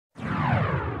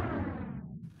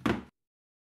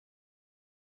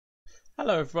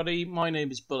Hello everybody, my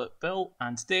name is Bullet Bill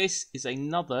and this is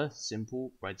another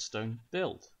simple redstone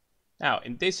build. Now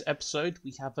in this episode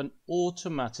we have an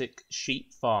automatic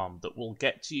sheep farm that will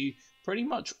get you pretty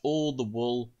much all the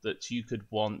wool that you could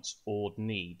want or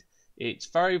need. It's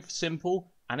very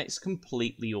simple and it's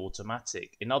completely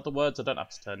automatic. In other words, I don't have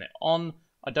to turn it on,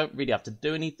 I don't really have to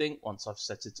do anything once I've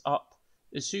set it up.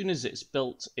 As soon as it's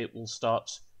built it will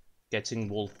start getting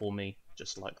wool for me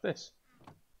just like this.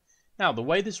 Now, the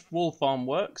way this wool farm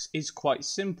works is quite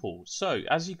simple. So,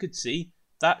 as you could see,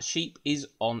 that sheep is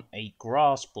on a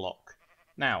grass block.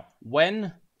 Now,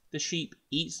 when the sheep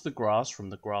eats the grass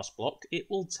from the grass block, it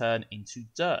will turn into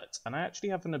dirt. And I actually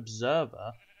have an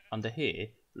observer under here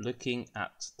looking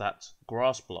at that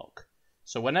grass block.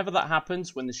 So, whenever that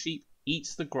happens, when the sheep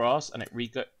eats the grass and it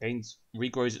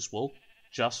regrows its wool,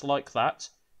 just like that,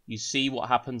 you see what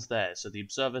happens there. So, the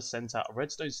observer sent out a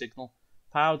redstone signal,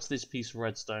 powered this piece of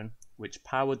redstone, which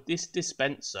powered this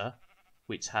dispenser,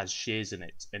 which has shears in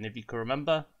it. And if you can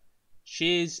remember,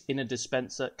 shears in a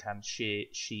dispenser can shear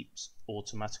sheep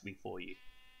automatically for you.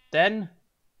 Then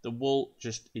the wool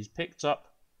just is picked up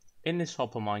in this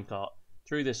hopper minecart,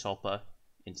 through this hopper,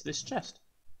 into this chest.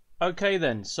 Okay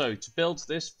then, so to build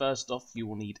this, first off you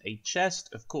will need a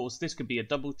chest. Of course, this could be a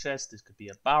double chest, this could be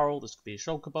a barrel, this could be a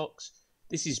shulker box.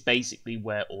 This is basically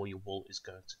where all your wool is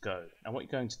going to go. Now what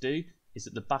you're going to do is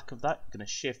at the back of that, you're going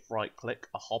to shift right click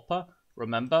a hopper.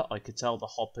 Remember, I could tell the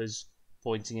hopper's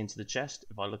pointing into the chest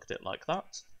if I look at it like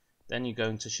that. Then you're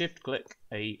going to shift click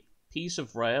a piece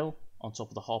of rail on top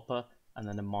of the hopper and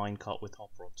then a minecart with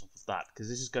hopper on top of that, because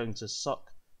this is going to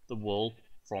suck the wool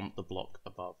from the block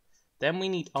above. Then we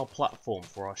need our platform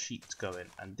for our sheep to go in,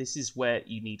 and this is where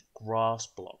you need grass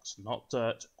blocks, not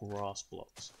dirt, grass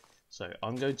blocks. So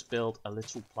I'm going to build a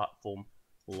little platform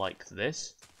like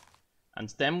this. And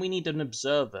then we need an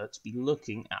observer to be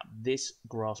looking at this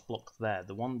grass block there,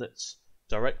 the one that's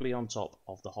directly on top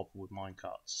of the hopper with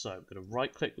minecarts. So I'm going to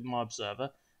right click with my observer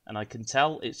and I can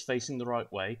tell it's facing the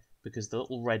right way because the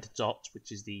little red dot,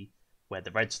 which is where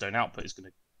the redstone output is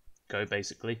going to go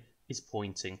basically, is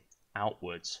pointing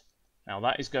outwards. Now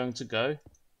that is going to go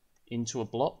into a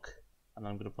block and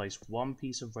I'm going to place one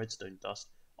piece of redstone dust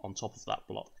on top of that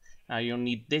block. Now you'll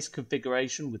need this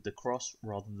configuration with the cross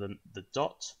rather than the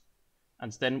dot.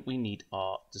 And then we need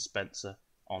our dispenser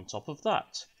on top of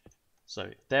that. So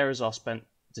there is our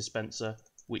dispenser,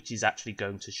 which is actually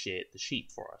going to shear the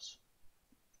sheep for us.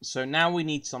 So now we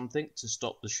need something to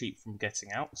stop the sheep from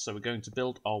getting out. So we're going to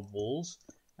build our walls.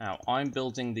 Now I'm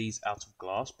building these out of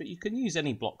glass, but you can use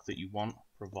any block that you want,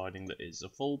 providing that it's a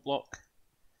full block,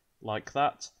 like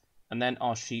that. And then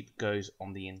our sheep goes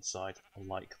on the inside,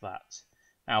 like that.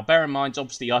 Now bear in mind,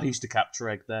 obviously I used to capture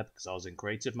egg there because I was in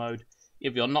creative mode.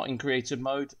 If you're not in creative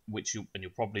mode, and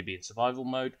you'll probably be in survival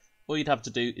mode, all you'd have to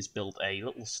do is build a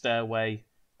little stairway,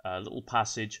 a little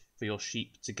passage for your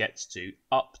sheep to get to,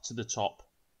 up to the top,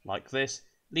 like this.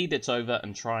 Lead it over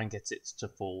and try and get it to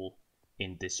fall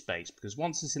in this space, because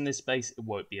once it's in this space, it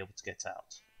won't be able to get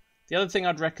out. The other thing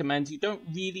I'd recommend, you don't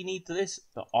really need this,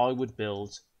 but I would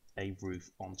build a roof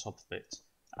on top of it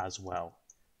as well.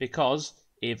 Because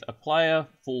if a player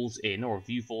falls in, or if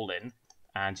you fall in,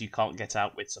 and you can't get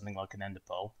out with something like an ender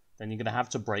pearl, then you're going to have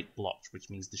to break blocks, which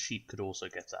means the sheep could also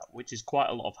get out, which is quite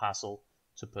a lot of hassle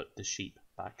to put the sheep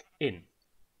back in.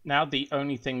 Now the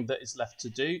only thing that is left to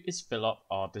do is fill up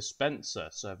our dispenser.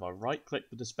 So if I right click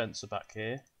the dispenser back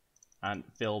here and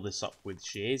fill this up with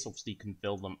shears, obviously you can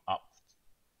fill them up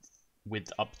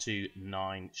with up to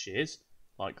 9 shears,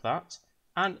 like that.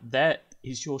 And there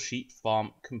is your sheep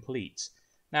farm complete.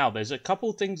 Now, there's a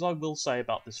couple things I will say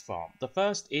about this farm. The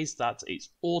first is that it's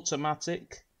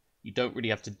automatic. You don't really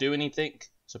have to do anything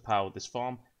to power this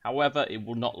farm. However, it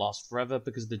will not last forever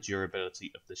because of the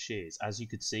durability of the shears. As you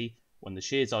could see, when the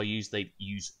shears are used, they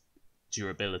use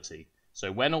durability.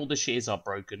 So when all the shears are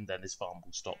broken, then this farm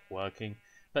will stop working.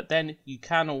 But then you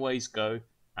can always go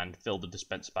and fill the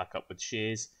dispenser back up with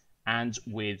shears. And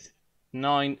with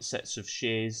 9 sets of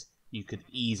shears, you could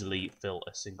easily fill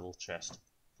a single chest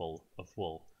full of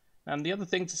wool. And the other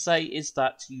thing to say is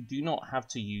that you do not have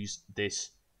to use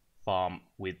this farm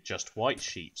with just white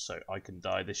sheep. So I can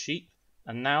dye the sheep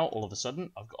and now all of a sudden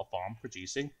I've got a farm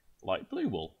producing light blue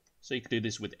wool. So you can do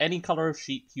this with any color of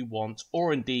sheep you want,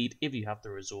 or indeed if you have the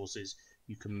resources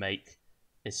you can make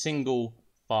a single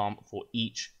farm for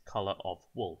each color of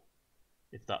wool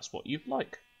if that's what you'd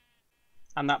like.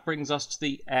 And that brings us to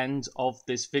the end of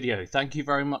this video. Thank you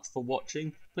very much for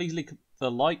watching. Please leave a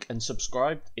like and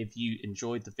subscribe if you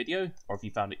enjoyed the video or if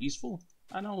you found it useful.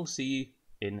 And I will see you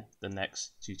in the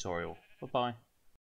next tutorial. Bye bye.